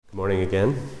Good morning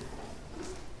again.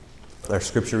 Our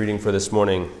scripture reading for this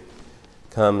morning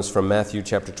comes from Matthew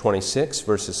chapter 26,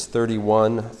 verses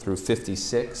 31 through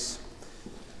 56.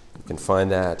 You can find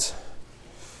that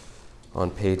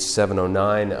on page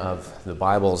 709 of the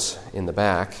Bibles in the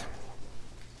back.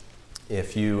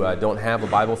 If you don't have a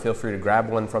Bible, feel free to grab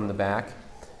one from the back.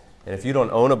 And if you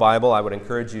don't own a Bible, I would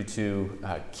encourage you to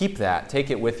keep that.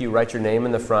 Take it with you, write your name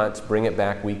in the front, bring it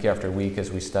back week after week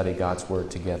as we study God's Word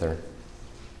together.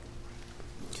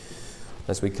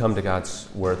 As we come to God's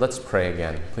Word, let's pray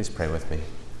again. Please pray with me.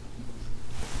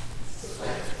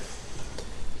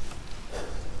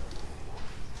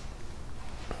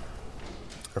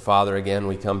 Our Father, again,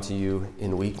 we come to you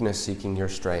in weakness, seeking your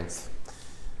strength.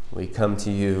 We come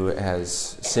to you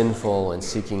as sinful and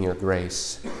seeking your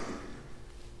grace.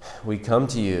 We come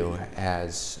to you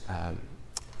as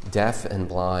deaf and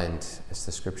blind, as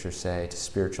the Scriptures say, to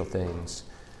spiritual things,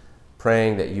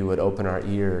 praying that you would open our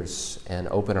ears and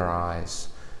open our eyes,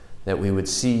 that we would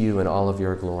see you in all of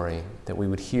your glory, that we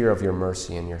would hear of your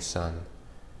mercy in your Son.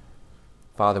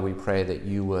 Father, we pray that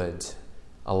you would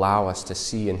allow us to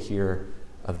see and hear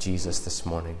of Jesus this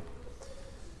morning.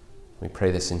 We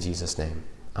pray this in Jesus' name.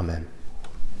 Amen.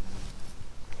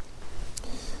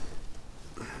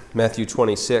 Matthew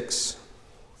 26,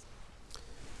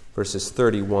 verses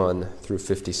 31 through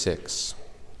 56.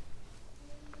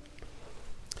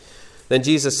 Then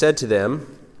Jesus said to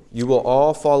them, "You will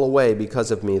all fall away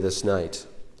because of me this night.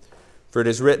 For it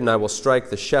is written, I will strike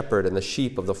the shepherd, and the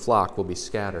sheep of the flock will be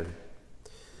scattered.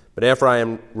 But after I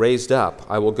am raised up,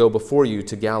 I will go before you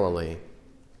to Galilee."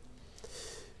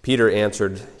 Peter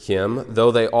answered him, "Though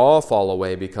they all fall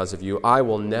away because of you, I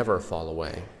will never fall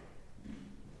away."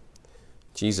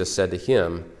 Jesus said to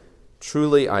him,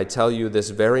 "Truly I tell you,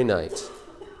 this very night,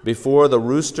 before the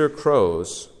rooster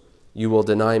crows, you will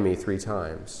deny me 3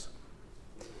 times.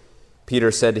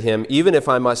 Peter said to him, "Even if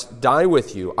I must die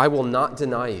with you, I will not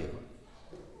deny you."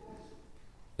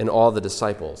 And all the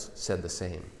disciples said the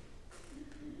same.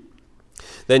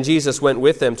 Then Jesus went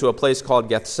with them to a place called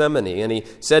Gethsemane, and he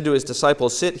said to his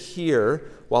disciples, "Sit here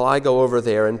while I go over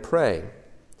there and pray."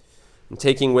 And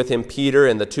taking with him Peter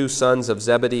and the 2 sons of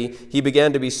Zebedee, he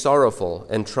began to be sorrowful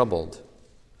and troubled.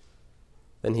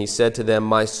 Then he said to them,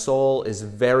 "My soul is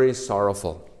very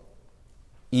sorrowful,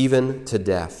 even to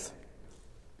death.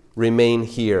 Remain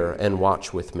here and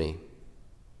watch with me."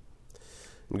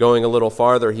 And going a little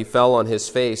farther, he fell on his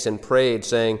face and prayed,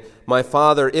 saying, "My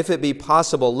Father, if it be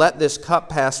possible, let this cup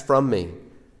pass from me.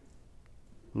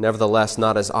 Nevertheless,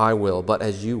 not as I will, but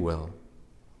as you will."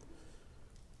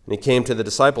 And he came to the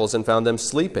disciples and found them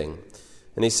sleeping.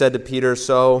 And he said to Peter,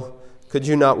 "So could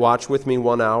you not watch with me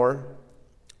 1 hour?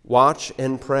 Watch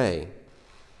and pray,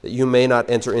 that you may not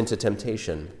enter into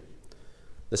temptation.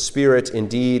 The spirit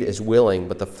indeed is willing,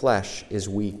 but the flesh is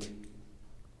weak."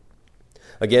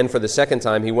 Again, for the second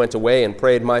time, he went away and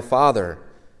prayed, "My Father,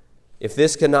 if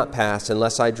this cannot pass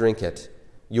unless I drink it,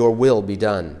 your will be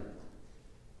done."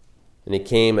 And he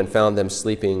came and found them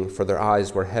sleeping, for their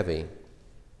eyes were heavy.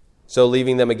 So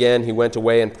leaving them again, he went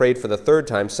away and prayed for the 3rd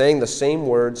time, saying the same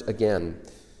words again.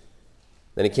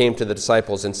 Then he came to the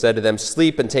disciples and said to them,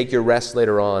 "Sleep and take your rest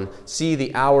later on. See,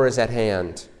 the hour is at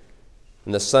hand,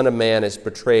 and the Son of Man is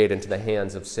betrayed into the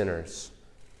hands of sinners.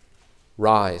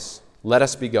 Rise, let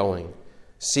us be going.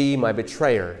 See, my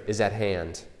betrayer is at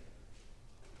hand."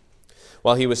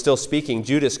 While he was still speaking,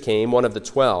 Judas came, one of the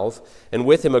 12, and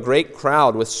with him a great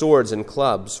crowd with swords and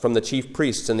clubs from the chief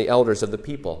priests and the elders of the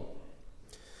people.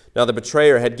 Now the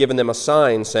betrayer had given them a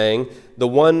sign, saying, "The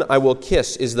one I will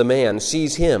kiss is the man.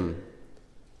 Seize him."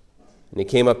 And he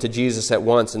came up to Jesus at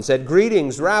once and said,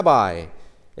 "Greetings, Rabbi,"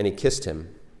 and he kissed him.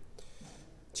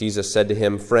 Jesus said to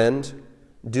him, "Friend,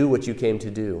 do what you came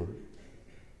to do."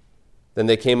 Then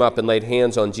they came up and laid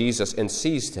hands on Jesus and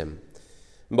seized him.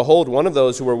 And behold, one of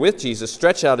those who were with Jesus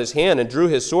stretched out his hand and drew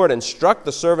his sword and struck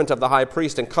the servant of the high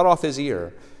priest and cut off his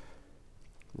ear.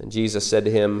 Then Jesus said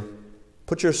to him,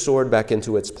 "Put your sword back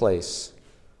into its place,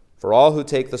 for all who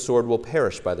take the sword will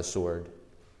perish by the sword.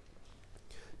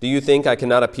 Do you think I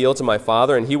cannot appeal to my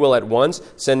Father, and he will at once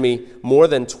send me more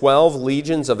than 12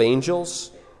 legions of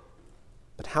angels?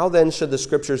 But how then should the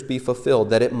Scriptures be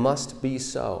fulfilled, that it must be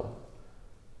so?"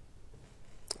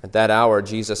 At that hour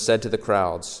Jesus said to the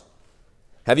crowds,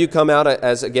 "Have you come out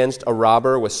as against a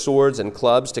robber with swords and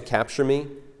clubs to capture me?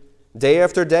 Day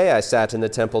after day I sat in the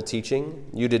temple teaching.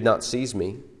 You did not seize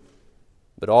me.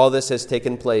 But all this has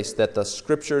taken place that the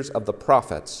Scriptures of the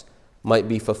prophets might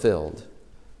be fulfilled."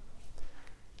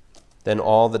 Then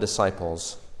all the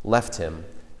disciples left him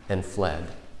and fled.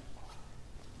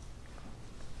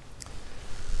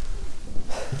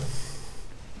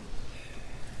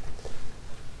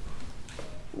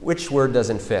 Which word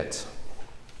doesn't fit?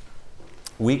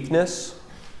 Weakness,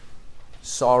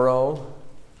 sorrow,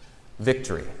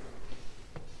 victory.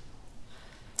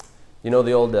 You know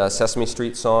the old Sesame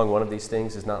Street song, one of these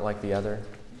things is not like the other?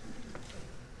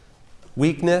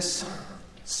 Weakness,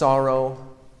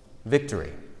 sorrow,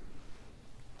 victory.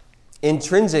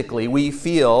 Intrinsically, we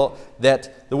feel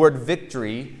that the word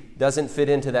victory doesn't fit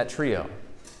into that trio.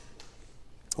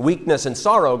 Weakness and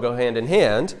sorrow go hand in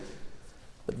hand,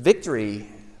 but victory,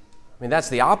 that's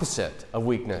the opposite of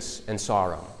weakness and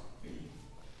sorrow.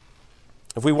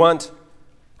 If we want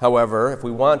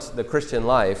the Christian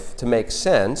life to make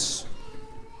sense,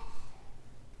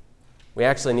 we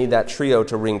actually need that trio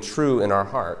to ring true in our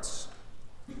hearts.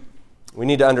 We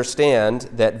need to understand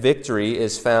that victory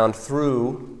is found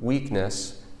through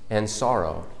weakness and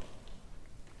sorrow.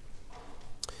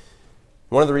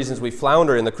 One of the reasons we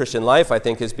flounder in the Christian life, I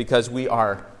think, is because we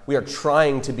are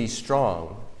trying to be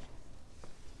strong.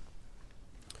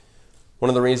 One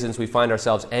of the reasons we find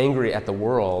ourselves angry at the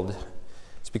world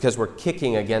is because we're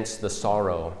kicking against the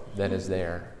sorrow that is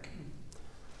there.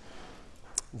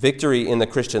 Victory in the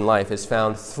Christian life is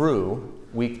found through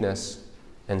weakness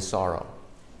and sorrow.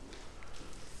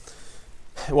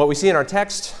 What we see in our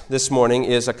text this morning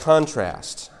is a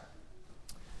contrast.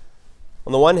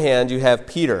 On the one hand, you have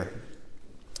Peter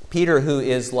who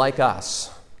is like us.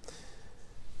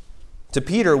 To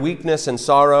Peter, weakness and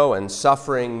sorrow and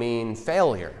suffering mean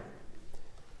failure.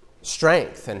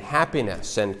 Strength and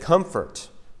happiness and comfort,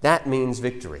 that means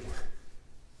victory.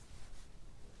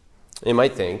 You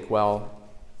might think,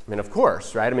 of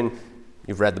course, right?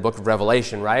 You've read the book of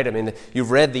Revelation, right?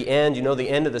 You've read the end, you know the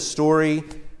end of the story.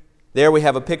 There we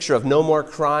have a picture of no more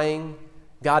crying.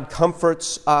 God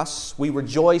comforts us. We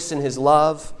rejoice in His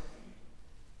love.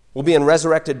 We'll be in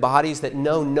resurrected bodies that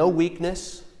know no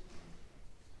weakness.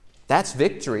 That's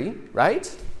victory,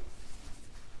 right?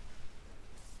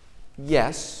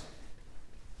 Yes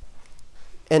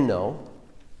and no.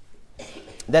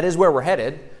 That is where we're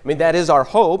headed. That is our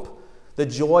hope, the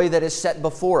joy that is set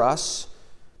before us,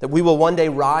 that we will one day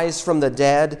rise from the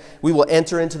dead. We will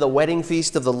enter into the wedding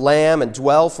feast of the Lamb and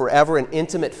dwell forever in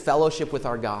intimate fellowship with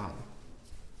our God.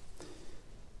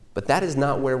 But that is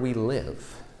not where we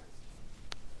live.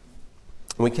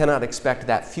 And we cannot expect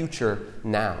that future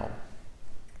now.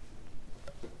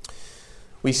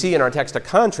 We see in our text a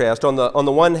contrast. On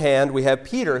the one hand, we have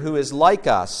Peter, who is like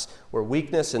us, where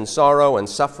weakness and sorrow and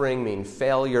suffering mean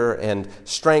failure, and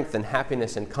strength and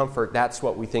happiness and comfort. That's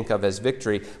what we think of as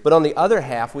victory. But on the other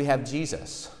half, we have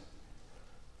Jesus,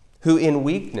 who in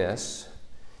weakness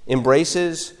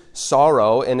embraces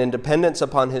sorrow, and in dependence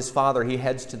upon His Father, He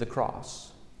heads to the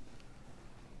cross.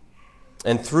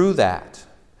 And through that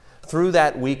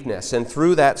weakness and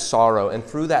through that sorrow and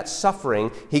through that suffering,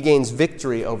 He gains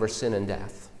victory over sin and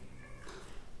death.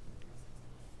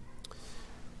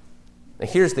 Now,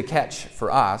 here's the catch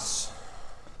for us.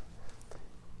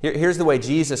 Here's the way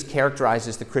Jesus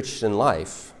characterizes the Christian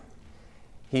life.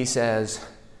 He says,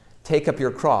 "Take up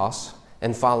your cross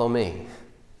and follow me."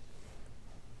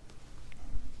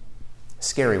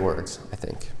 Scary words, I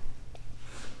think.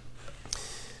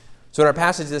 So in our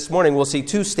passage this morning, we'll see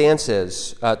two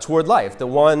stances toward life. The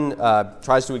one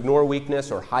tries to ignore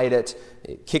weakness or hide it.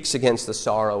 It kicks against the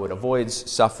sorrow. It avoids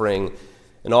suffering,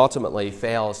 and ultimately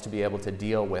fails to be able to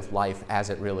deal with life as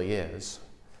it really is.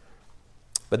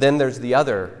 But then there's the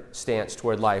other stance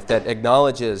toward life that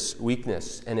acknowledges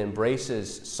weakness and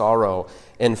embraces sorrow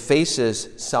and faces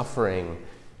suffering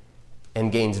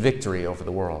and gains victory over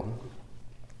the world.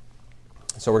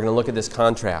 So we're going to look at this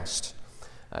contrast.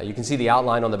 You can see the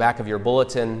outline on the back of your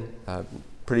bulletin.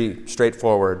 Pretty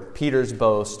straightforward. Peter's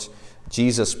boast,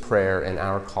 Jesus' prayer, and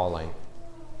our calling.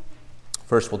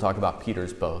 First, we'll talk about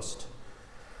Peter's boast.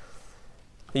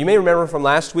 You may remember from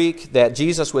last week that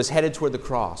Jesus was headed toward the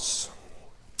cross.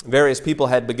 Various people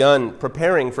had begun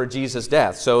preparing for Jesus'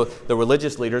 death, so the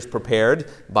religious leaders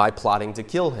prepared by plotting to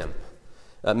kill him.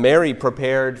 Mary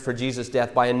prepared for Jesus'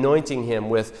 death by anointing him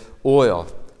with oil,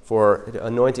 for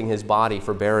anointing his body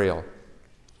for burial.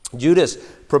 Judas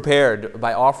prepared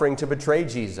by offering to betray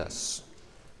Jesus.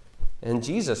 And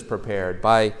Jesus prepared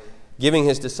by giving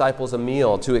his disciples a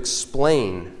meal to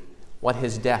explain what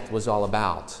his death was all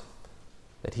about.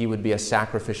 That he would be a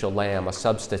sacrificial lamb, a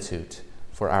substitute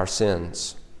for our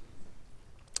sins.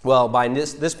 Well, by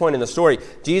this point in the story,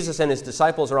 Jesus and his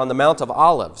disciples are on the Mount of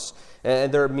Olives,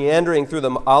 and they're meandering through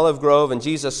the olive grove, and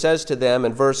Jesus says to them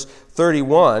in verse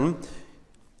 31,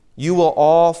 "You will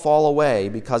all fall away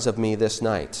because of me this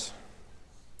night.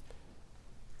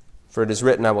 For it is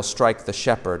written, I will strike the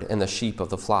shepherd, and the sheep of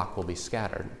the flock will be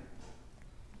scattered."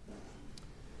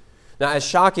 Now, as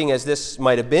shocking as this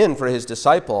might have been for his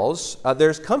disciples,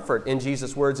 there's comfort in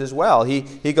Jesus' words as well.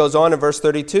 He goes on in verse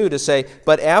 32 to say,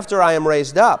 "But after I am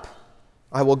raised up,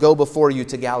 I will go before you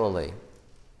to Galilee."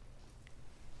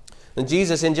 And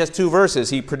Jesus, in just 2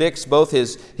 verses, he predicts both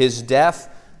his death,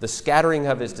 the scattering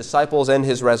of his disciples, and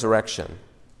his resurrection.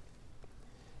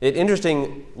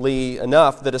 Interestingly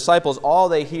enough, the disciples, all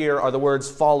they hear are the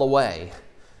words, "fall away."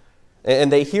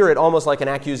 And they hear it almost like an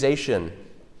accusation.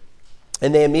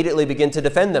 And they immediately begin to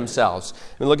defend themselves.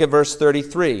 And look at verse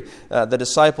 33. The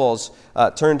disciples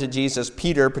turn to Jesus.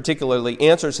 Peter particularly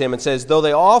answers him and says, "Though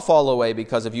they all fall away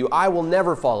because of you, I will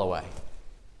never fall away."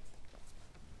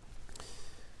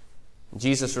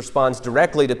 Jesus responds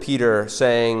directly to Peter,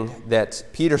 saying that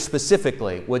Peter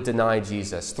specifically would deny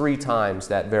Jesus 3 times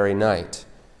that very night.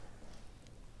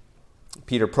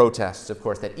 Peter protests, of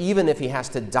course, that even if he has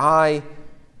to die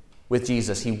with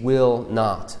Jesus, he will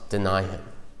not deny him.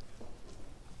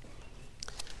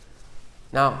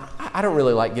 Now, I don't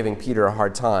really like giving Peter a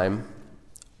hard time.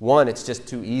 1, it's just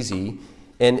too easy.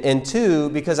 And 2,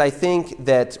 because I think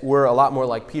that we're a lot more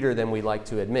like Peter than we like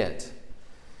to admit.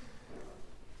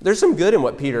 There's some good in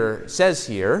what Peter says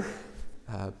here.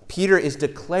 Peter is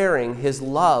declaring his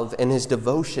love and his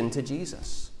devotion to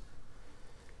Jesus.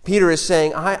 Peter is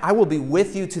saying, I will be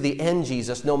with you to the end,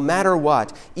 Jesus, no matter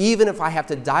what. Even if I have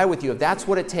to die with you, if that's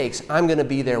what it takes, I'm going to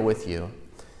be there with you.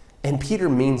 And Peter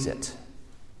means it.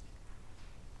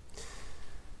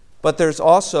 But there's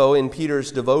also in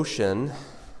Peter's devotion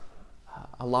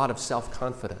a lot of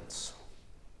self-confidence.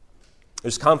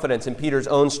 There's confidence in Peter's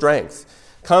own strength.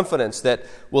 Confidence that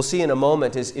we'll see in a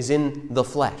moment is in the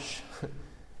flesh.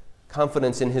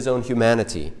 Confidence in his own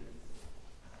humanity.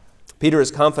 Peter is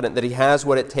confident that he has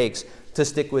what it takes to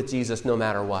stick with Jesus no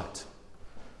matter what.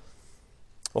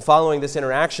 Well, following this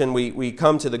interaction, we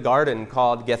come to the garden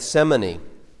called Gethsemane.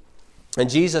 And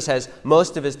Jesus has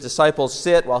most of his disciples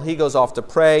sit while he goes off to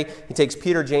pray. He takes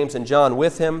Peter, James, and John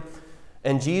with him.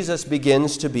 And Jesus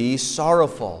begins to be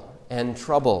sorrowful and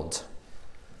troubled.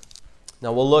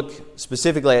 Now, we'll look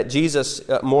specifically at Jesus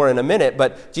more in a minute,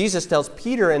 but Jesus tells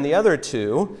Peter and the other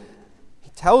 2, he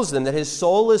tells them that his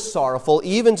soul is sorrowful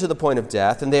even to the point of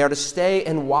death, and they are to stay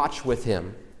and watch with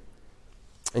him.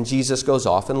 And Jesus goes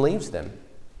off and leaves them.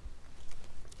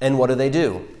 And what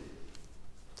do?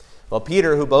 Well,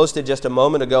 Peter, who boasted just a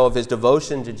moment ago of his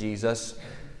devotion to Jesus,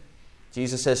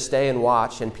 Jesus says, "Stay and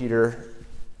watch," and Peter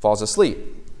falls asleep.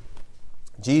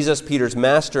 Jesus, Peter's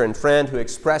master and friend who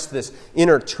expressed this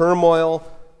inner turmoil,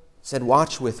 said,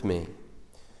 "Watch with me."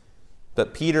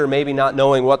 But Peter, maybe not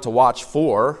knowing what to watch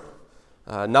for,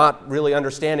 not really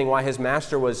understanding why his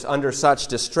master was under such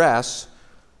distress,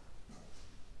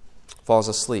 falls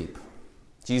asleep.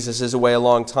 Jesus is away a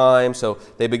long time, so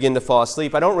they begin to fall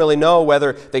asleep. I don't really know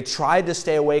whether they tried to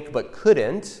stay awake but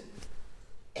couldn't,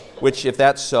 which, if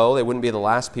that's so, they wouldn't be the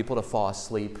last people to fall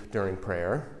asleep during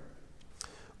prayer.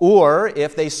 Or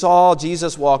if they saw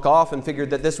Jesus walk off and figured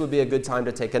that this would be a good time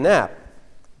to take a nap.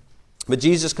 But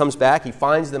Jesus comes back, he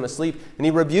finds them asleep, and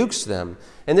he rebukes them.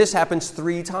 And this happens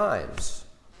 3 times.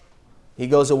 He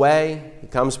goes away, he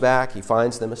comes back, he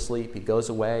finds them asleep. He goes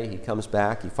away, he comes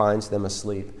back, he finds them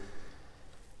asleep.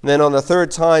 And then on the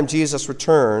 3rd time, Jesus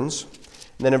returns.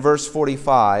 And then in verse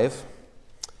 45,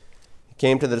 he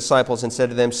came to the disciples and said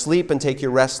to them, "Sleep and take your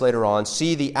rest later on.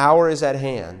 See, the hour is at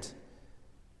hand,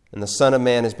 and the Son of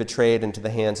Man is betrayed into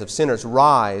the hands of sinners.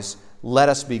 Rise, let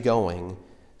us be going.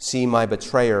 See, my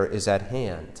betrayer is at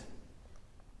hand."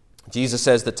 Jesus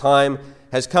says the time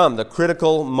has come, the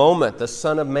critical moment. The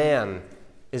Son of Man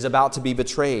is about to be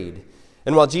betrayed.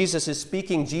 And while Jesus is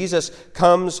speaking, Jesus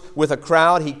comes with a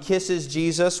crowd. He kisses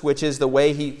Jesus, which is the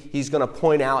way he's going to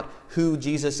point out who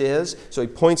Jesus is. So he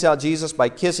points out Jesus by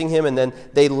kissing him, and then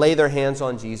they lay their hands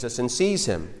on Jesus and seize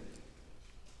him.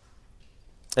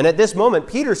 And at this moment,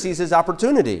 Peter sees his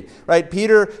opportunity, right?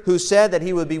 Peter, who said that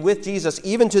he would be with Jesus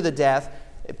even to the death,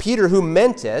 Peter, who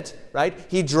meant it, right?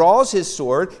 He draws his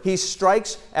sword, he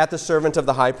strikes at the servant of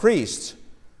the high priest,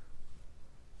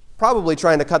 probably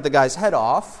trying to cut the guy's head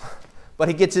off, but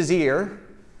he gets his ear,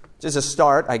 which is a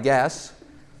start, I guess.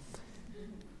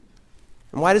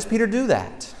 And why does Peter do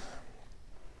that?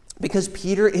 Because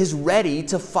Peter is ready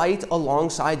to fight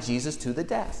alongside Jesus to the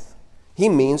death. He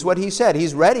means what he said.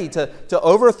 He's ready to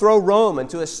overthrow Rome and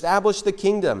to establish the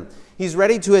kingdom. He's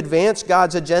ready to advance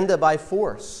God's agenda by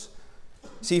force.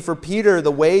 See, for Peter,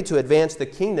 the way to advance the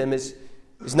kingdom is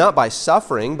not by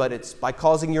suffering, but it's by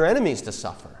causing your enemies to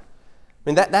suffer. I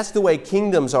mean, that's the way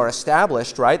kingdoms are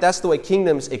established, right? That's the way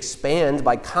kingdoms expand,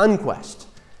 by conquest.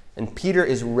 And Peter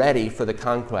is ready for the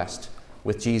conquest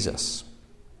with Jesus.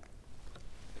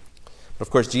 Of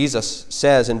course, Jesus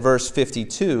says in verse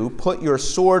 52, "Put your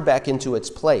sword back into its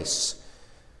place,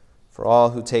 for all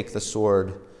who take the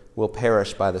sword will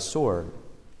perish by the sword."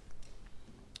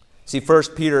 See,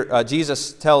 first,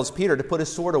 Jesus tells Peter to put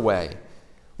his sword away,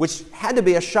 which had to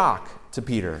be a shock to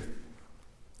Peter.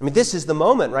 I mean, this is the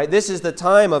moment, right? This is the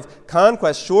time of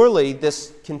conquest. Surely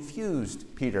this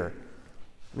confused Peter.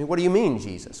 I mean, what do you mean,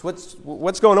 Jesus?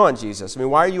 What's going on, Jesus? I mean,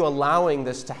 why are you allowing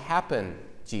this to happen,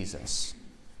 Jesus?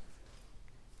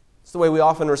 It's the way we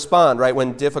often respond, right?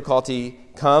 When difficulty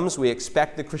comes, we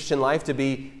expect the Christian life to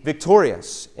be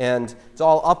victorious, and it's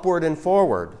all upward and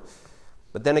forward.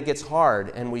 But then it gets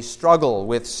hard, and we struggle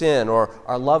with sin, or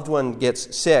our loved one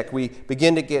gets sick. We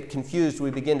begin to get confused.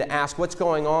 We begin to ask, what's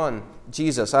going on,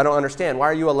 Jesus? I don't understand. Why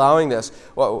are you allowing this?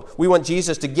 Well, we want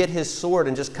Jesus to get his sword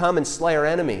and just come and slay our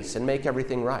enemies and make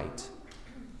everything right.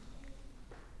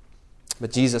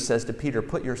 But Jesus says to Peter,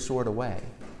 put your sword away.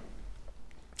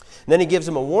 And then he gives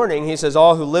him a warning. He says,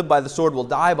 all who live by the sword will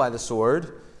die by the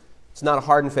sword. It's not a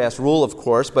hard and fast rule, of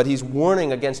course, but he's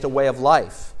warning against a way of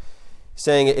life.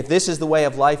 Saying, if this is the way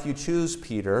of life you choose,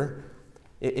 Peter,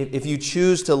 if you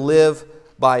choose to live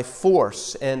by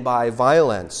force and by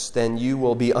violence, then you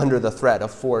will be under the threat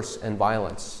of force and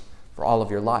violence for all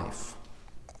of your life.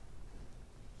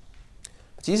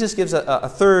 Jesus gives a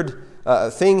third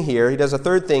thing here. He does a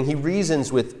third thing. He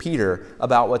reasons with Peter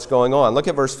about what's going on. Look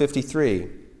at verse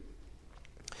 53.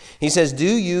 He says, "Do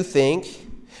you think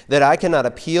that I cannot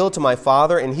appeal to my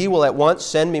Father, and he will at once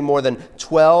send me more than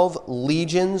 12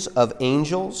 legions of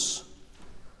angels?"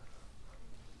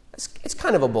 It's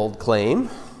kind of a bold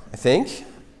claim, I think.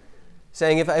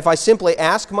 Saying if I simply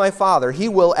ask my Father, he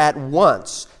will at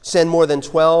once send more than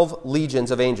 12 legions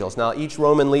of angels. Now, each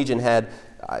Roman legion had,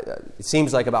 it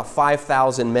seems like about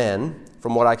 5,000 men,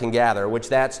 from what I can gather, which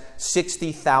that's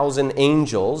 60,000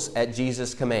 angels at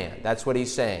Jesus' command. That's what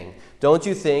he's saying. Don't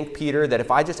you think, Peter, that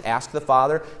if I just ask the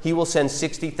Father, he will send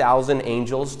 60,000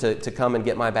 angels to come and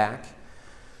get my back?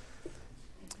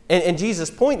 And Jesus'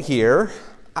 point here,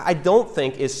 I don't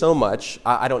think is so much,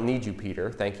 I don't need you, Peter,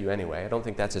 thank you anyway. I don't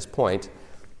think that's his point.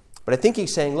 But I think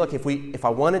he's saying, look, if I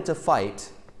wanted to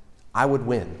fight, I would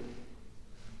win.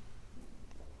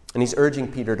 And he's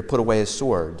urging Peter to put away his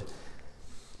sword.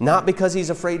 Not because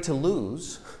he's afraid to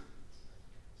lose.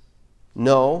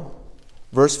 No.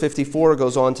 Verse 54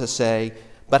 goes on to say,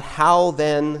 "But how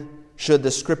then should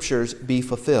the Scriptures be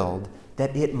fulfilled,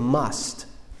 that it must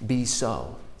be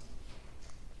so?"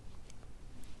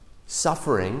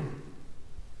 Suffering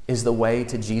is the way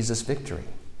to Jesus' victory.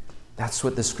 That's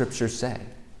what the Scriptures say.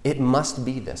 It must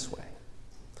be this way.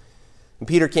 And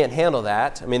Peter can't handle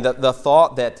that. I mean, the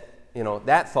thought that,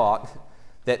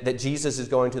 that Jesus is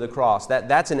going to the cross,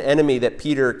 that's an enemy that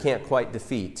Peter can't quite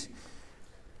defeat.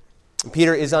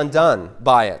 Peter is undone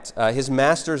by it. His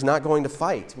master is not going to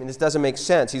fight. I mean, this doesn't make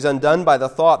sense. He's undone by the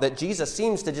thought that Jesus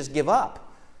seems to just give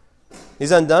up.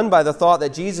 He's undone by the thought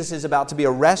that Jesus is about to be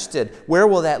arrested. Where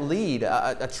will that lead?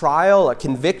 A trial, a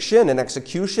conviction, an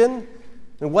execution?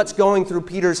 And what's going through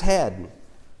Peter's head?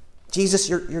 Jesus,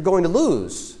 you're going to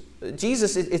lose.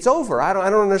 Jesus, it's over. I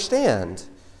don't understand.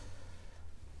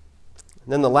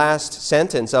 And then the last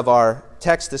sentence of our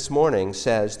text this morning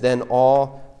says, "Then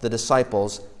all the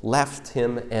disciples left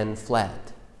him and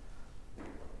fled,"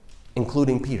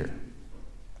 including Peter.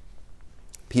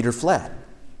 Peter fled.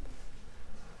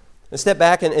 Let's step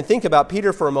back and think about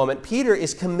Peter for a moment. Peter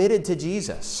is committed to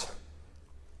Jesus.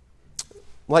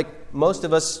 Like most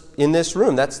of us in this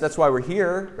room, that's why we're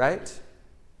here, right?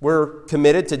 We're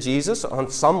committed to Jesus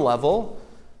on some level.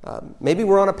 Maybe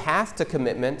we're on a path to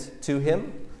commitment to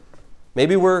him.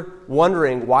 Maybe we're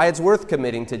wondering why it's worth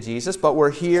committing to Jesus, but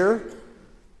we're here.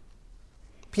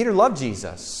 Peter loved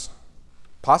Jesus,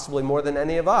 possibly more than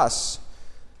any of us.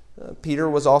 Peter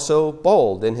was also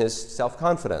bold in his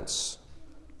self-confidence.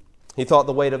 He thought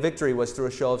the way to victory was through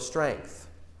a show of strength.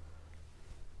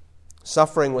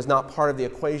 Suffering was not part of the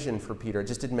equation for Peter. It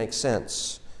just didn't make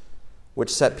sense,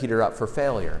 which set Peter up for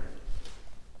failure.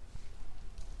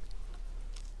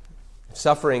 If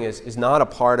suffering is not a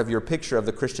part of your picture of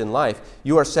the Christian life,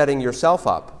 you are setting yourself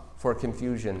up for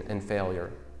confusion and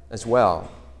failure as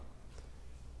well.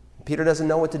 Peter doesn't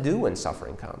know what to do when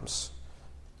suffering comes,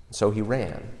 so he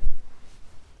ran.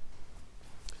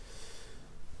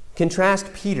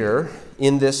 Contrast Peter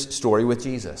in this story with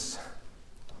Jesus.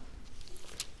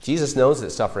 Jesus knows that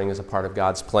suffering is a part of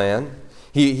God's plan.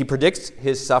 He predicts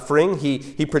his suffering.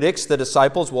 He predicts the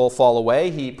disciples will fall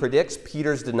away. He predicts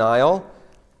Peter's denial.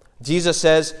 Jesus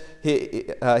says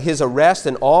his arrest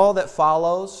and all that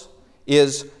follows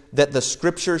is that the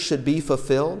Scripture should be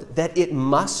fulfilled, that it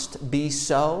must be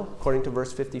so, according to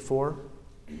verse 54.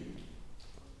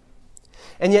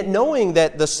 And yet knowing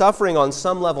that the suffering on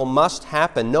some level must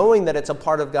happen, knowing that it's a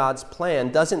part of God's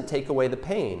plan, doesn't take away the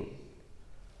pain.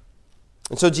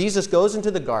 And so Jesus goes into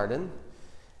the garden,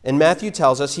 and Matthew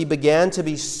tells us he began to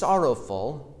be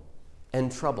sorrowful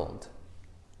and troubled.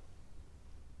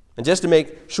 And just to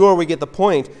make sure we get the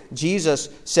point, Jesus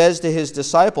says to his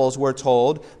disciples, we're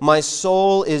told, "My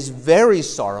soul is very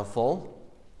sorrowful,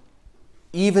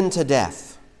 even to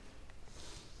death."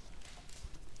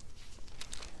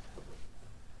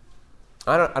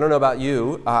 I don't know about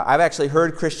you. I've actually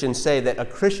heard Christians say that a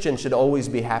Christian should always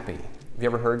be happy. Have you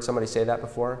ever heard somebody say that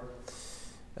before?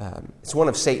 It's one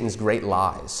of Satan's great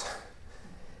lies.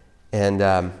 And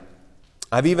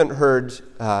I've even heard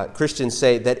Christians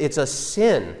say that it's a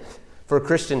sin for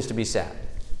Christians to be sad.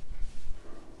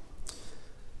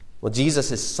 Well,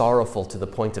 Jesus is sorrowful to the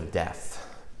point of death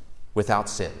without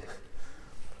sin.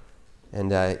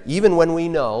 And even when we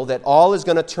know that all is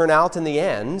going to turn out in the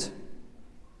end,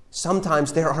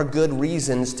 sometimes there are good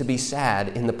reasons to be sad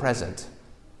in the present.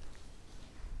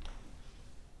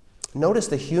 Notice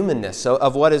the humanness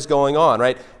of what is going on,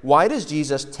 right? Why does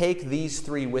Jesus take these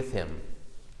three with him?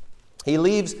 He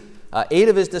leaves 8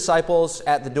 of his disciples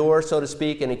at the door, so to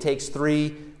speak, and he takes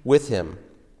 3 with him.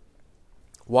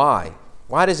 Why?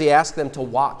 Why does he ask them to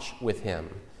watch with him?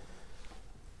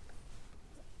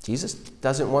 Jesus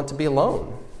doesn't want to be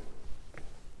alone.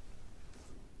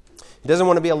 He doesn't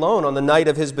want to be alone on the night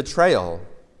of his betrayal,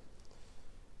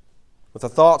 with the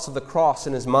thoughts of the cross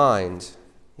in his mind.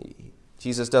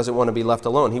 Jesus doesn't want to be left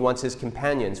alone. He wants his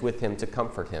companions with him to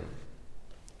comfort him.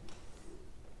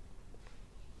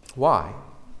 Why?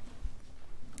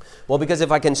 Well, because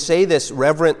if I can say this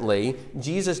reverently,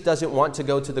 Jesus doesn't want to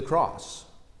go to the cross.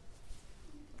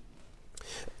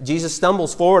 Jesus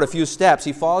stumbles forward a few steps.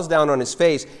 He falls down on his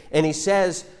face, and he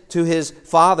says to his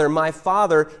Father, "My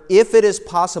Father, if it is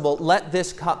possible, let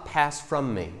this cup pass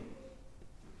from me."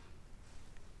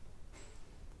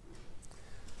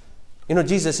 You know,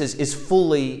 Jesus is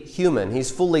fully human.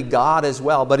 He's fully God as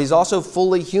well, but he's also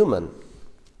fully human.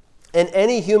 And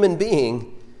any human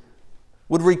being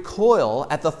would recoil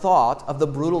at the thought of the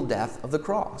brutal death of the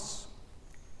cross.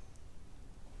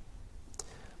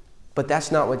 But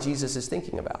that's not what Jesus is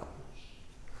thinking about.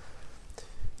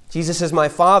 Jesus says, "My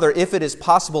Father, if it is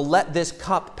possible, let this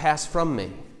cup pass from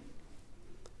me."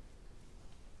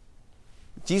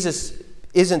 Jesus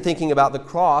isn't thinking about the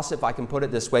cross, if I can put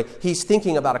it this way. He's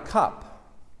thinking about a cup.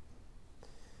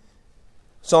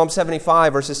 Psalm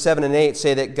 75, verses 7 and 8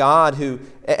 say that God who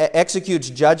executes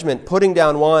judgment, putting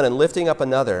down one and lifting up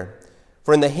another.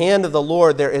 For in the hand of the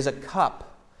Lord there is a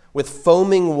cup with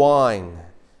foaming wine,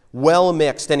 well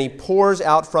mixed, and he pours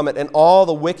out from it, and all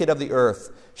the wicked of the earth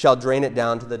shall drain it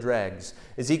down to the dregs.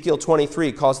 Ezekiel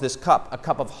 23 calls this cup a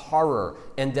cup of horror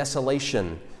and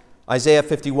desolation. Isaiah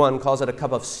 51 calls it a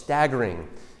cup of staggering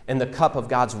and the cup of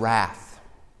God's wrath.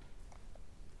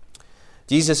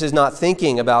 Jesus is not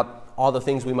thinking about all the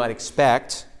things we might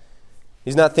expect.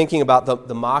 He's not thinking about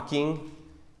the mocking.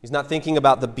 He's not thinking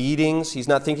about the beatings. He's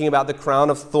not thinking about the crown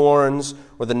of thorns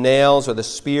or the nails or the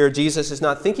spear. Jesus is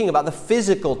not thinking about the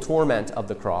physical torment of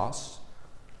the cross.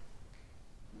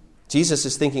 Jesus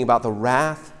is thinking about the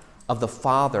wrath of the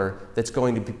Father that's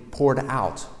going to be poured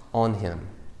out on him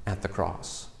at the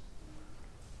cross.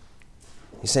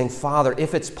 He's saying, "Father,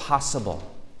 if it's possible,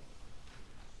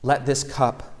 let this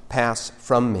cup pass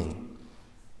from me.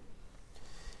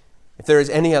 If there is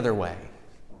any other way,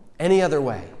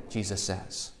 Jesus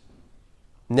says,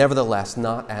 nevertheless,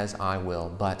 not as I will,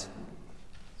 but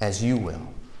as you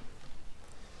will."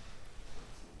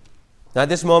 Now, at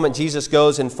this moment, Jesus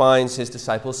goes and finds his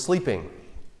disciples sleeping.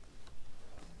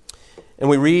 And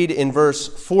we read in verse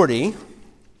 40,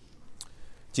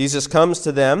 Jesus comes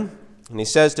to them, and he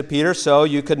says to Peter, "So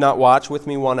you could not watch with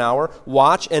me 1 hour?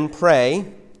 Watch and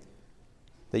pray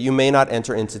that you may not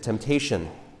enter into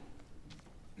temptation.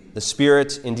 The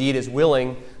spirit indeed is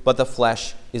willing, but the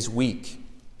flesh is weak."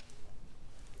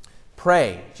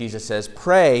 Pray, Jesus says,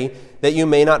 pray that you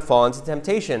may not fall into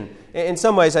temptation. In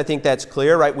some ways, I think that's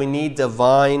clear, right? We need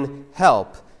divine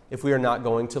help if we are not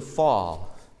going to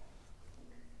fall.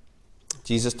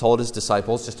 Jesus told his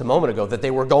disciples just a moment ago that they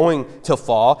were going to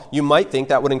fall. You might think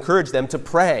that would encourage them to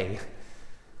pray.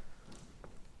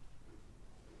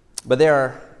 But they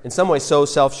are in some ways so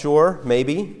self-sure,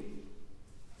 maybe,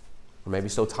 or maybe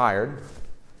so tired,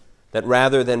 that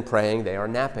rather than praying, they are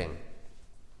napping.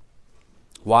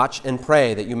 Watch and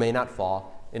pray that you may not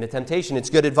fall into temptation. It's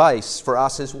good advice for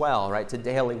us as well, right? To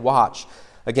daily watch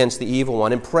against the evil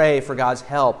one and pray for God's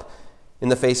help in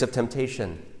the face of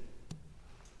temptation.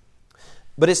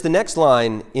 But it's the next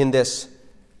line in this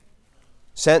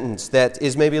sentence that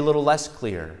is maybe a little less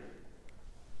clear.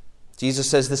 Jesus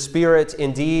says, the spirit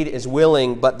indeed is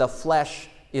willing, but the flesh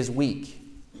is weak.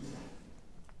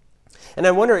 And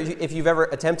I wonder if you've ever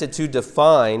attempted to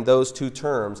define those two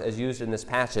terms as used in this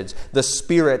passage, the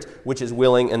spirit which is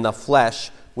willing and the flesh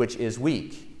which is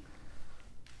weak.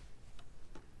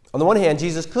 On the one hand,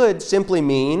 Jesus could simply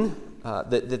mean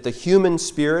that the human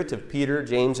spirit of Peter,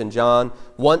 James, and John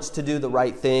wants to do the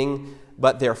right thing,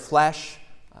 but their flesh,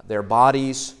 their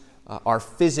bodies are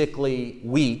physically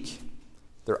weak.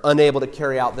 They're unable to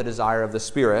carry out the desire of the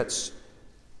spirits.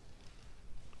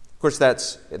 Of course,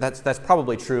 that's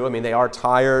probably true. I mean, they are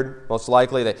tired, most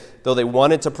likely. Though they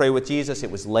wanted to pray with Jesus,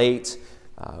 it was late.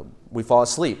 We fall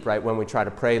asleep, right, when we try to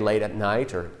pray late at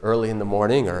night or early in the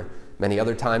morning or many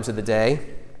other times of the day.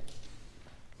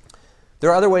 There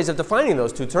are other ways of defining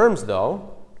those two terms,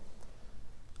 though.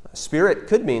 Spirit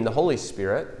could mean the Holy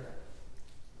Spirit,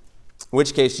 in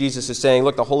which case Jesus is saying,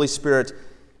 look, the Holy Spirit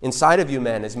inside of you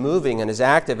men is moving and is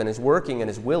active and is working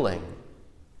and is willing.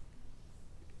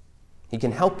 He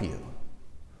can help you.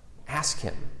 Ask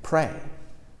Him. Pray.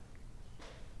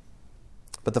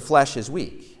 But the flesh is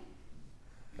weak.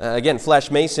 Again, flesh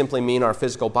may simply mean our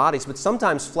physical bodies, but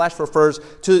sometimes flesh refers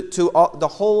to the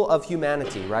whole of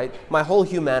humanity, right? My whole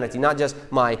humanity, not just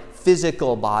my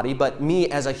physical body, but me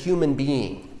as a human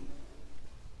being.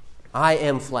 I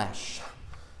am flesh.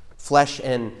 Flesh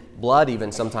and blood,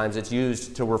 even sometimes it's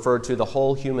used to refer to the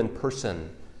whole human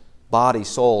person, body,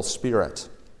 soul, spirit.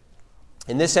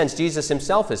 In this sense, Jesus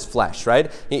himself is flesh,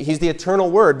 right? He's the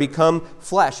eternal Word become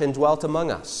flesh and dwelt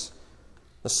among us.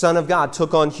 The Son of God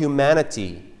took on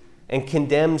humanity and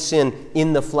condemned sin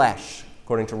in the flesh,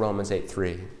 according to Romans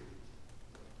 8:3.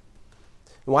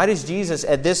 Why does Jesus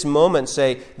at this moment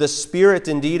say, the spirit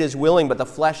indeed is willing, but the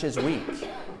flesh is weak?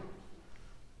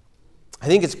 I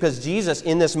think it's because Jesus,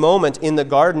 in this moment in the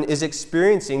garden, is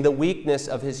experiencing the weakness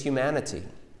of his humanity,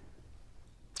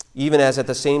 even as at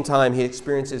the same time he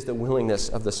experiences the willingness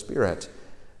of the Spirit.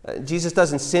 Jesus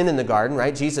doesn't sin in the garden,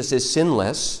 right? Jesus is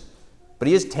sinless, but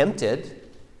he is tempted,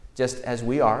 just as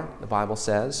we are, the Bible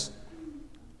says.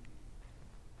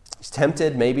 He's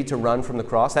tempted maybe to run from the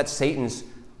cross. That's Satan's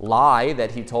lie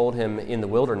that he told him in the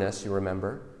wilderness, you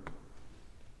remember.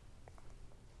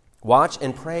 Watch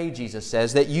and pray, Jesus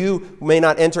says, that you may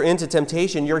not enter into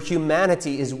temptation. Your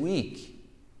humanity is weak.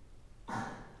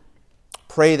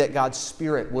 Pray that God's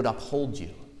Spirit would uphold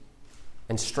you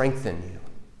and strengthen you.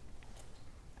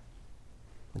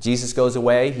 Jesus goes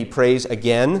away. He prays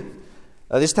again.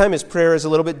 This time his prayer is a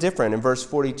little bit different. In verse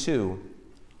 42,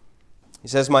 he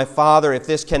says, my Father, if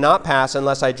this cannot pass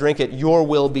unless I drink it, your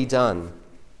will be done.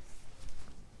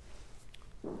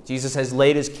 Jesus has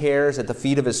laid his cares at the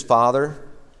feet of his Father,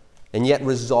 and yet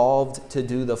resolved to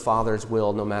do the Father's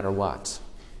will no matter what.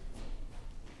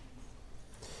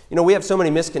 You know, we have so many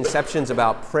misconceptions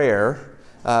about prayer.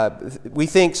 We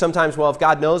think sometimes, well, if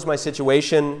God knows my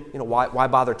situation, why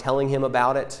bother telling him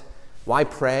about it? Why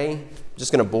pray? I'm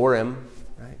just going to bore him,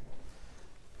 right?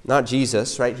 Not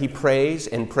Jesus, right? He prays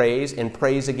and prays and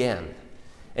prays again.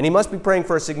 And he must be praying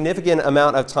for a significant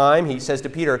amount of time. He says to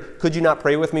Peter, could you not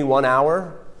pray with me 1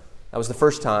 hour? That was the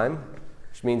first time.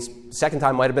 Which means the second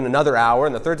time might have been another hour,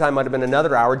 and the third time might have been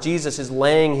another hour. Jesus is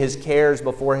laying his cares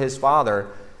before his Father.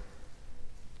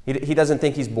 He doesn't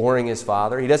think he's boring his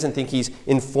Father. He doesn't think he's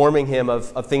informing him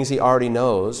of things he already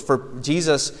knows. For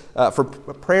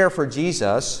prayer for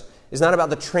Jesus is not about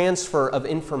the transfer of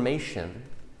information,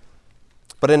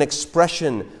 but an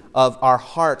expression of our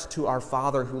heart to our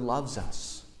Father who loves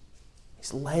us.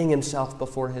 He's laying himself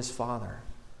before his Father.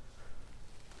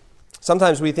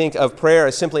 Sometimes we think of prayer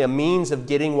as simply a means of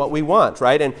getting what we want,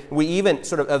 right? And we even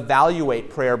sort of evaluate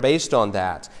prayer based on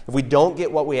that. If we don't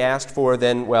get what we asked for,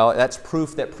 then, well, that's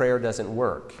proof that prayer doesn't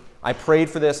work. I prayed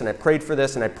for this, and I prayed for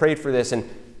this, and I prayed for this, and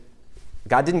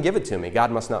God didn't give it to me. God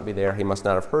must not be there. He must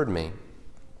not have heard me.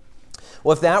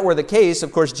 Well, if that were the case,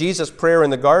 of course, Jesus' prayer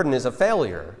in the garden is a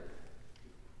failure.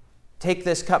 Take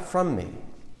this cup from me.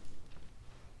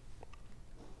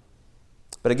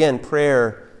 But again,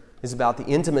 prayer is about the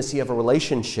intimacy of a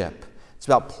relationship. It's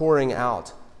about pouring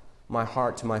out my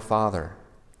heart to my Father.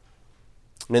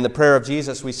 And in the prayer of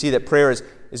Jesus, we see that prayer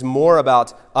is more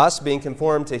about us being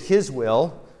conformed to his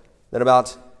will than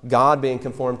about God being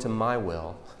conformed to my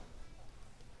will.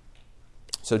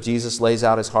 So Jesus lays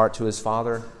out his heart to his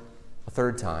Father a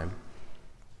third time.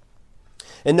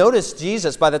 And notice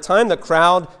Jesus, by the time the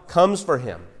crowd comes for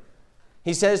him,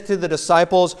 he says to the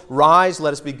disciples, rise,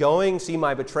 let us be going. See,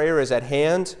 my betrayer is at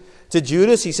hand. To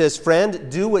Judas, he says, friend,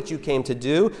 do what you came to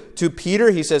do. To Peter,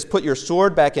 he says, put your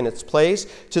sword back in its place.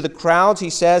 To the crowds,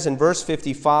 he says in verse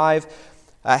 55,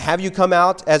 Have you come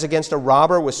out as against a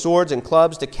robber with swords and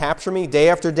clubs to capture me? Day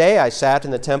after day I sat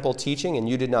in the temple teaching, and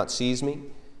you did not seize me.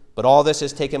 But all this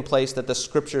has taken place that the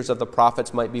scriptures of the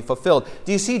prophets might be fulfilled.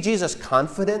 Do you see Jesus'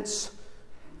 confidence?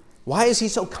 Why is he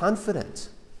so confident?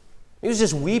 He was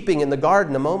just weeping in the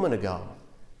garden a moment ago,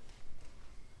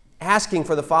 asking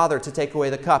for the Father to take away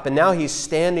the cup. And now he's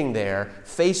standing there,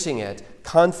 facing it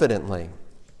confidently.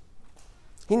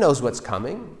 He knows what's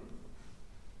coming.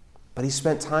 But he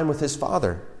spent time with his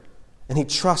Father, and he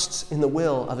trusts in the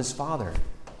will of his Father.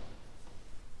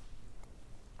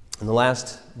 In the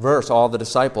last verse, all the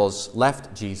disciples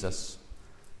left Jesus.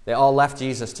 They all left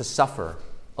Jesus to suffer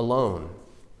alone.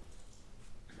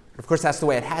 Of course, that's the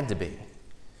way it had to be.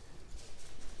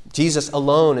 Jesus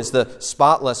alone is the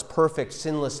spotless, perfect,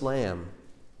 sinless Lamb.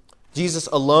 Jesus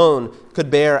alone could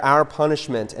bear our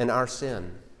punishment and our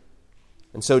sin.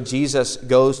 And so Jesus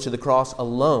goes to the cross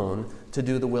alone to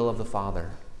do the will of the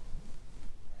Father.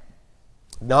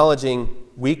 Acknowledging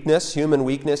weakness, human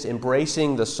weakness,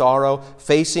 embracing the sorrow,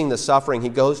 facing the suffering, he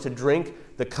goes to drink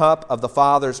the cup of the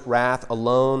Father's wrath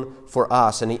alone for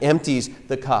us. And he empties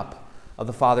the cup of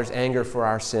the Father's anger for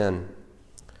our sin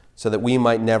so that we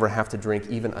might never have to drink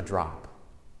even a drop.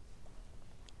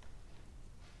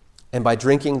 And by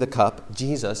drinking the cup,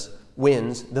 Jesus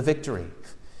wins the victory.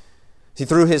 See,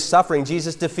 through his suffering,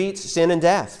 Jesus defeats sin and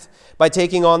death. By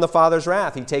taking on the Father's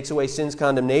wrath, he takes away sin's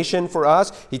condemnation for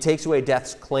us. He takes away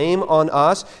death's claim on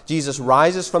us. Jesus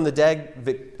rises from the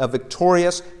dead, a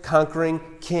victorious, conquering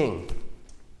king.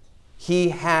 He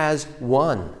has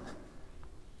won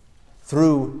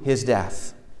through his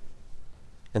death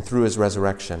and through his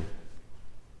resurrection.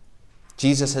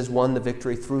 Jesus has won the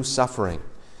victory through suffering.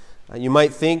 You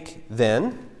might think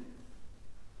then,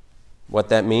 what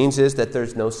that means is that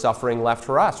there's no suffering left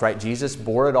for us, right? Jesus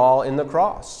bore it all in the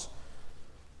cross.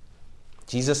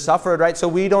 Jesus suffered, right? So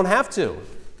we don't have to.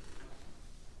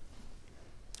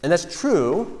 And that's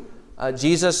true.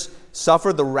 Jesus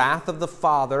suffered the wrath of the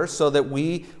Father so that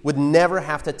we would never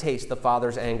have to taste the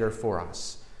Father's anger for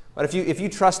us. But if you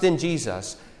trust in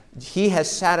Jesus, he has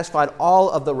satisfied all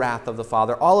of the wrath of the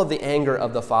Father, all of the anger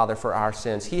of the Father for our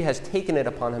sins. He has taken it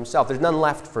upon himself. There's none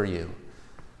left for you.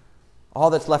 All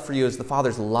that's left for you is the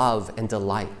Father's love and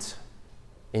delight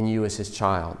in you as his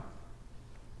child.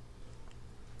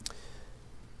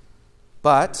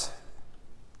 But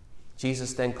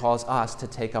Jesus then calls us to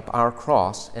take up our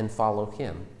cross and follow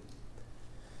him.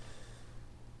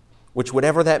 Which,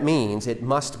 whatever that means, it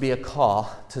must be a call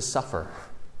to suffer.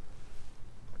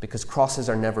 Because crosses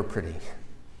are never pretty.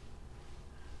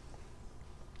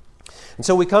 And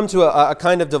so we come to a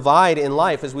kind of divide in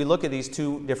life as we look at these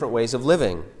two different ways of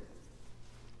living.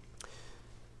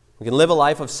 We can live a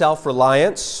life of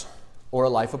self-reliance or a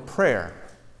life of prayer.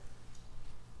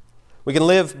 We can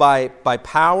live by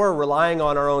power, relying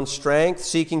on our own strength,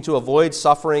 seeking to avoid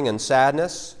suffering and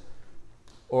sadness.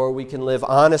 Or we can live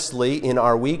honestly in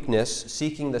our weakness,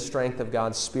 seeking the strength of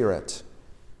God's Spirit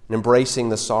and embracing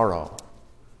the sorrow.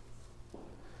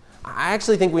 I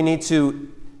actually think we need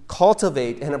to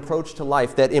cultivate an approach to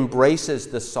life that embraces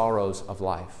the sorrows of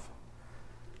life.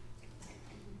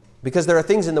 Because there are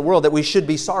things in the world that we should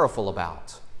be sorrowful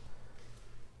about.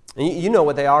 And you know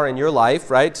what they are in your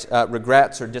life, right?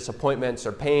 Regrets or disappointments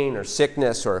or pain or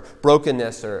sickness or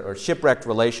brokenness or shipwrecked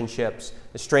relationships,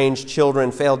 estranged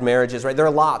children, failed marriages, right? There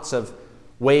are lots of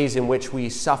ways in which we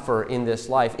suffer in this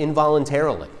life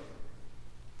involuntarily.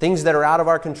 Things that are out of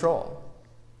our control.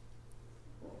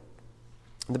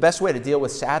 The best way to deal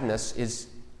with sadness is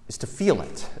to feel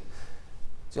it.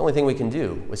 It's the only thing we can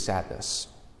do with sadness.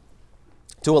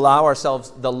 To allow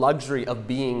ourselves the luxury of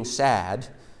being sad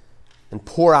and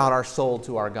pour out our soul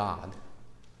to our God.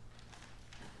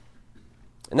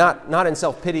 Not in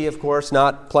self-pity, of course,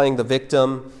 not playing the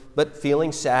victim, but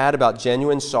feeling sad about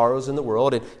genuine sorrows in the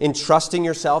world and entrusting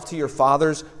yourself to your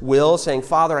Father's will, saying,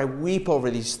 Father, I weep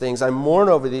over these things, I mourn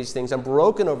over these things, I'm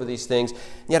broken over these things,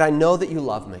 yet I know that you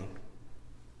love me.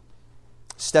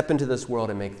 Step into this world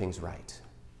and make things right.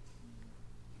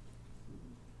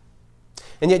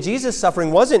 And yet Jesus'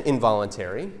 suffering wasn't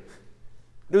involuntary.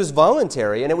 It was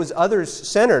voluntary, and it was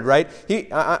others-centered, right?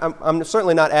 I'm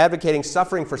certainly not advocating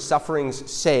suffering for suffering's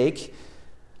sake,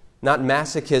 not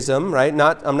masochism, right?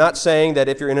 I'm not saying that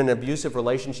if you're in an abusive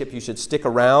relationship, you should stick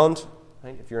around.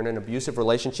 Right? If you're in an abusive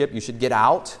relationship, you should get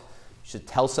out. You should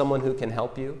tell someone who can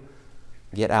help you.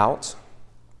 Get out.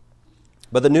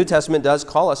 But the New Testament does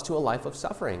call us to a life of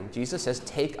suffering. Jesus says,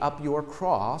 take up your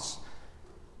cross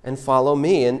and follow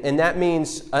me. And that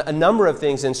means a number of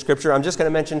things in Scripture. I'm just going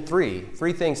to mention three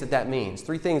things that means.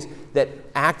 Three things that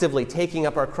actively taking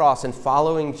up our cross and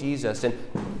following Jesus and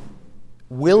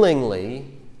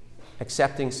willingly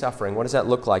accepting suffering. What does that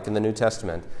look like in the New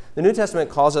Testament? The New Testament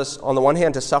calls us, on the one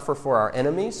hand, to suffer for our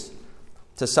enemies,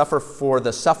 to suffer for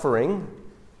the suffering,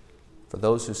 for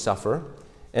those who suffer,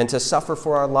 and to suffer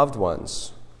for our loved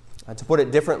ones. To put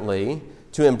it differently,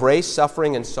 to embrace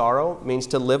suffering and sorrow means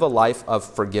to live a life of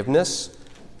forgiveness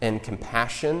and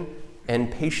compassion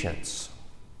and patience.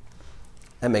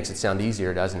 That makes it sound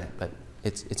easier, doesn't it? But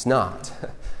it's not.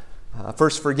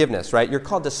 First, forgiveness, right? You're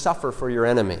called to suffer for your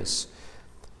enemies.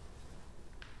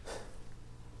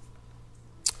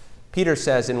 Peter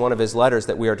says in one of his letters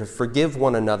that we are to forgive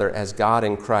one another as God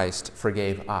in Christ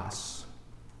forgave us.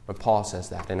 But Paul says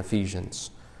that in Ephesians.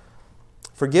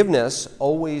 Forgiveness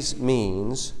always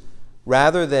means,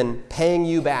 rather than paying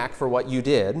you back for what you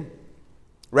did,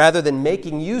 rather than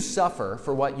making you suffer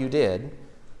for what you did,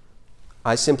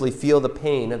 I simply feel the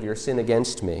pain of your sin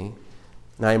against me,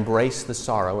 and I embrace the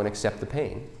sorrow and accept the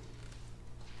pain.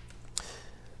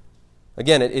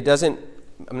 Again, it doesn't,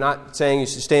 I'm not saying you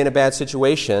should stay in a bad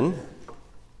situation,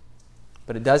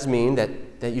 but it does mean that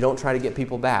you don't try to get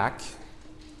people back.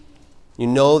 You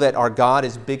know that our God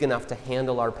is big enough to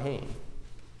handle our pain.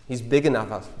 He's big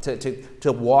enough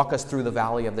to walk us through the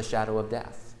valley of the shadow of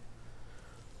death.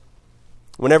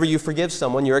 Whenever you forgive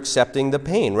someone, you're accepting the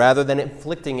pain rather than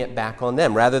inflicting it back on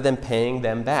them, rather than paying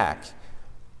them back.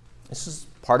 This is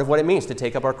part of what it means to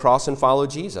take up our cross and follow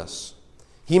Jesus.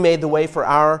 He made the way for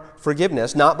our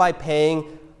forgiveness, not by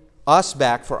paying us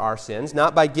back for our sins,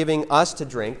 not by giving us to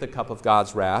drink the cup of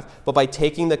God's wrath, but by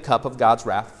taking the cup of God's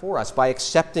wrath for us, by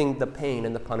accepting the pain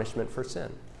and the punishment for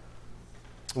sin.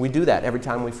 We do that every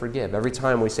time we forgive. Every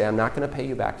time we say, I'm not going to pay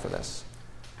you back for this.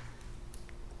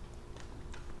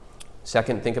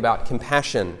 Second, think about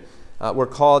compassion. We're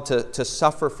called to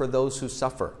suffer for those who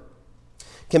suffer.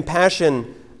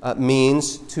 Compassion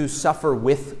means to suffer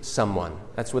with someone.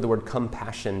 That's what the word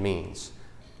compassion means.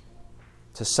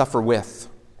 To suffer with.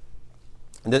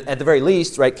 At the very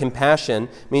least, right, compassion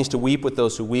means to weep with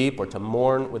those who weep or to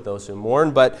mourn with those who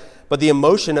mourn. But the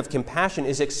emotion of compassion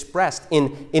is expressed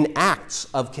in acts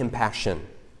of compassion.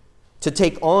 To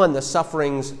take on the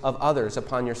sufferings of others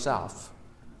upon yourself.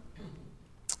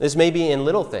 This may be in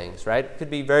little things, right? It could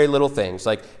be very little things,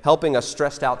 like helping a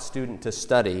stressed out student to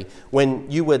study when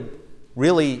you would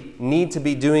really need to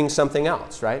be doing something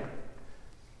else, right?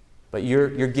 But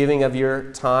you're giving of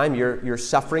your time, you're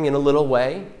suffering in a little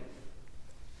way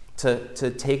to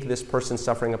take this person's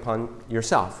suffering upon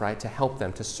yourself, right? To help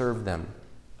them, to serve them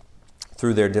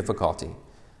through their difficulty.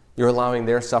 You're allowing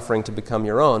their suffering to become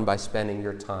your own by spending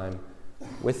your time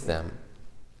with them.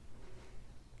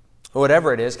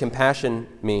 Whatever it is, compassion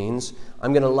means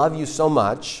I'm going to love you so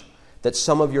much that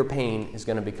some of your pain is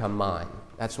going to become mine.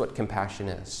 That's what compassion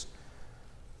is.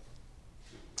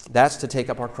 That's to take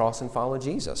up our cross and follow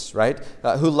Jesus, right?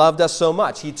 Who loved us so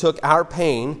much. He took our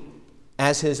pain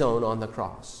as his own on the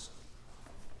cross.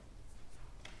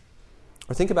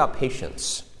 Or think about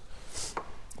patience.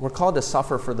 We're called to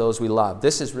suffer for those we love.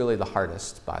 This is really the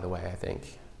hardest, by the way, I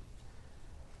think.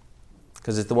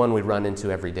 Because it's the one we run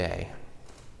into every day.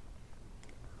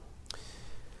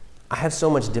 I have so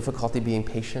much difficulty being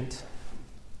patient.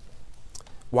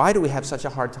 Why do we have such a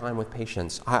hard time with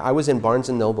patience? I was in Barnes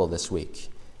 & Noble this week,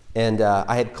 and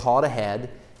I had called ahead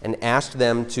and asked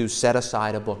them to set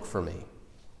aside a book for me.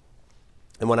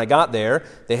 And when I got there,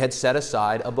 they had set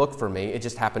aside a book for me. It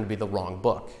just happened to be the wrong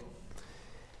book.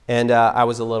 And I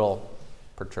was a little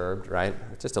perturbed, right?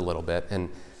 Just a little bit. And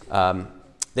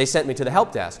they sent me to the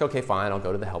help desk. Okay, fine, I'll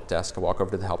go to the help desk. I walk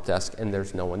over to the help desk, and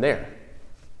there's no one there.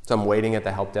 So I'm waiting at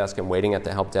the help desk,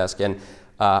 and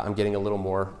I'm getting a little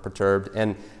more perturbed.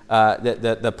 And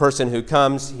the person who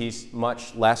comes, he's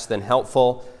much less than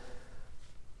helpful.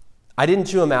 I didn't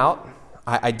chew him out.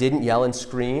 I didn't yell and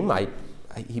scream.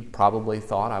 He probably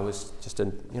thought I was just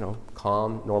a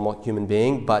calm, normal human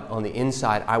being, but on the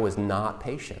inside, I was not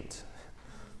patient.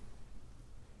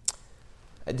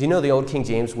 Do you know the old King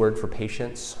James word for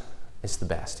patience? It's the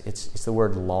best. It's the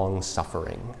word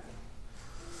long-suffering.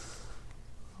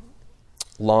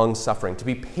 Long-suffering. To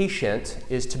be patient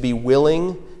is to be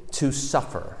willing to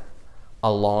suffer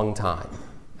a long time.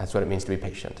 That's what it means to be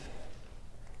patient.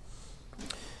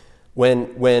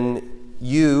 When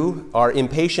you are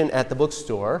impatient at the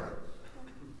bookstore,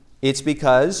 it's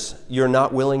because you're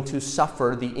not willing to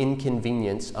suffer the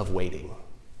inconvenience of waiting.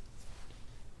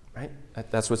 Right?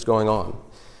 That's what's going on.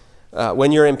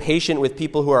 When you're impatient with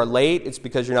people who are late, it's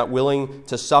because you're not willing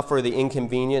to suffer the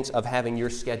inconvenience of having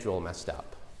your schedule messed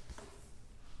up.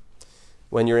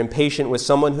 When you're impatient with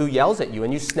someone who yells at you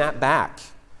and you snap back,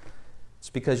 it's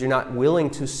because you're not willing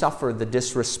to suffer the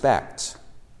disrespect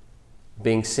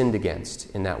being sinned against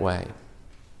in that way.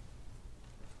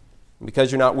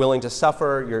 Because you're not willing to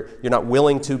suffer, you're not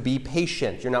willing to be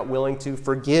patient, you're not willing to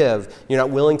forgive, you're not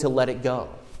willing to let it go.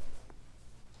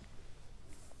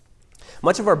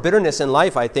 Much of our bitterness in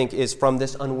life, I think, is from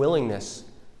this unwillingness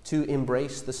to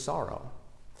embrace the sorrow.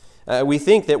 We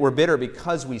think that we're bitter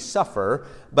because we suffer,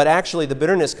 but actually the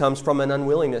bitterness comes from an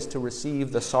unwillingness to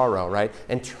receive the sorrow, right?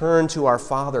 And turn to our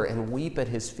Father and weep at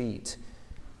His feet.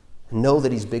 And know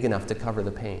that He's big enough to cover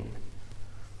the pain.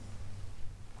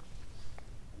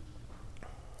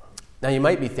 Now you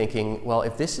might be thinking, well,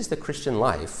 if this is the Christian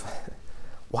life,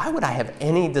 why would I have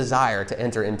any desire to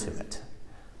enter into it?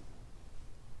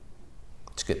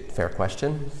 It's a good, fair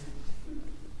question.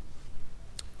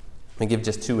 Let me give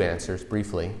just two answers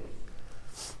briefly.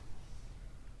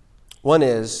 One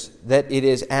is that it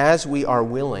is as we are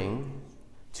willing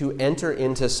to enter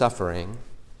into suffering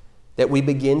that we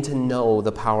begin to know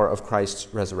the power of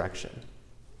Christ's resurrection.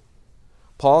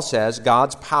 Paul says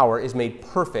God's power is made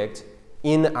perfect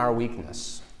in our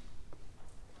weakness.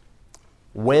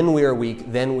 When we are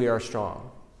weak, then we are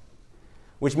strong.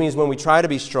 Which means when we try to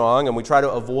be strong and we try to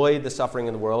avoid the suffering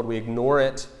in the world, we ignore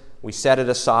it, we set it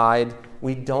aside,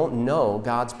 we don't know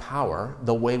God's power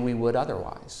the way we would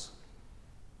otherwise.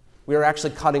 We are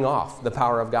actually cutting off the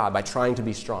power of God by trying to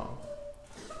be strong.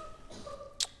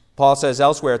 Paul says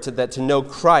elsewhere that to know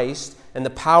Christ and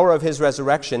the power of His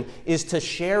resurrection is to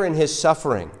share in His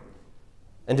suffering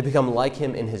and to become like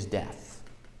Him in His death.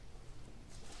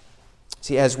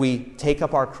 See, as we take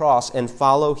up our cross and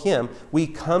follow Him, we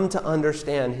come to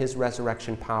understand His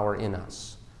resurrection power in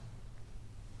us.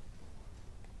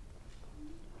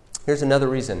 Here's another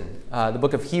reason. The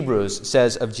book of Hebrews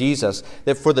says of Jesus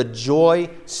that for the joy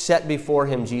set before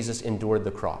Him, Jesus endured the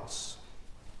cross.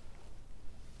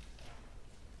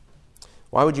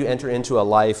 Why would you enter into a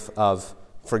life of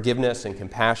forgiveness and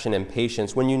compassion and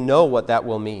patience when you know what that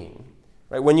will mean?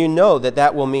 Right? When you know that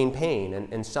that will mean pain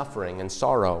and suffering and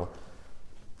sorrow.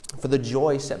 For the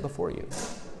joy set before you.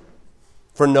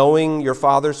 For knowing your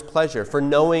Father's pleasure. For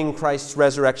knowing Christ's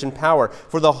resurrection power.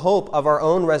 For the hope of our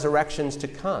own resurrections to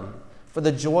come. For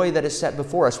the joy that is set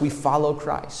before us. We follow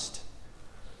Christ.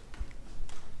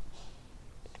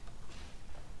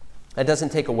 That doesn't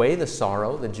take away the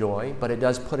sorrow, the joy, but it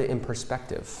does put it in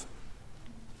perspective.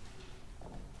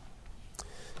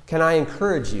 Can I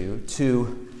encourage you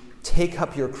to take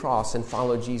up your cross and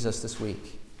follow Jesus this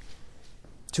week?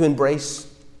 To embrace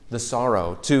the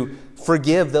sorrow, to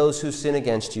forgive those who sin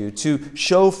against you, to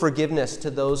show forgiveness to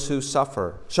those who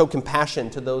suffer, show compassion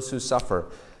to those who suffer,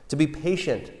 to be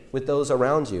patient with those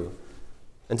around you,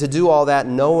 and to do all that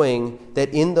knowing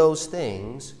that in those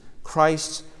things,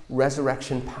 Christ's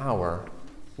resurrection power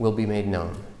will be made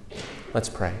known. Let's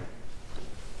pray.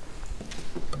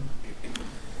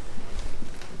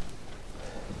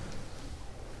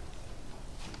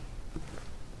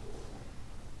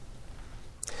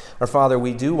 Our Father,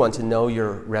 we do want to know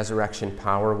your resurrection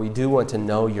power. We do want to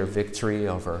know your victory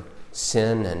over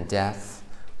sin and death.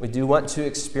 We do want to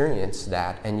experience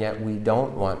that, and yet we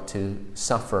don't want to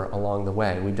suffer along the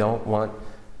way. We don't want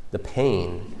the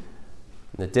pain,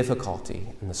 the difficulty,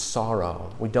 and the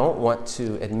sorrow. We don't want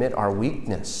to admit our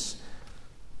weakness.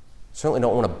 Certainly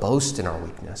don't want to boast in our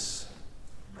weakness.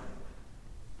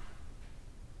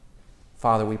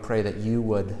 Father, we pray that you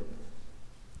would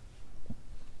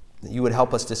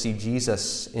help us to see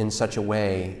Jesus in such a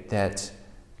way that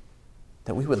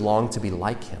we would long to be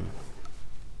like Him.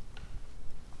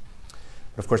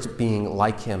 But of course, being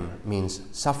like Him means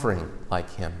suffering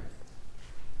like Him.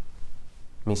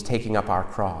 It means taking up our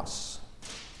cross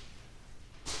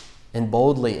and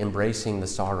boldly embracing the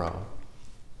sorrow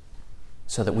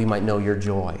so that we might know your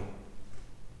joy,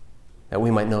 that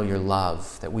we might know your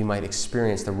love, that we might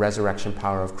experience the resurrection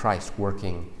power of Christ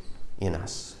working in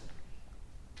us.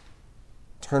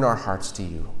 Turn our hearts to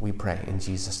you, we pray, in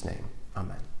Jesus' name.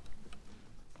 Amen.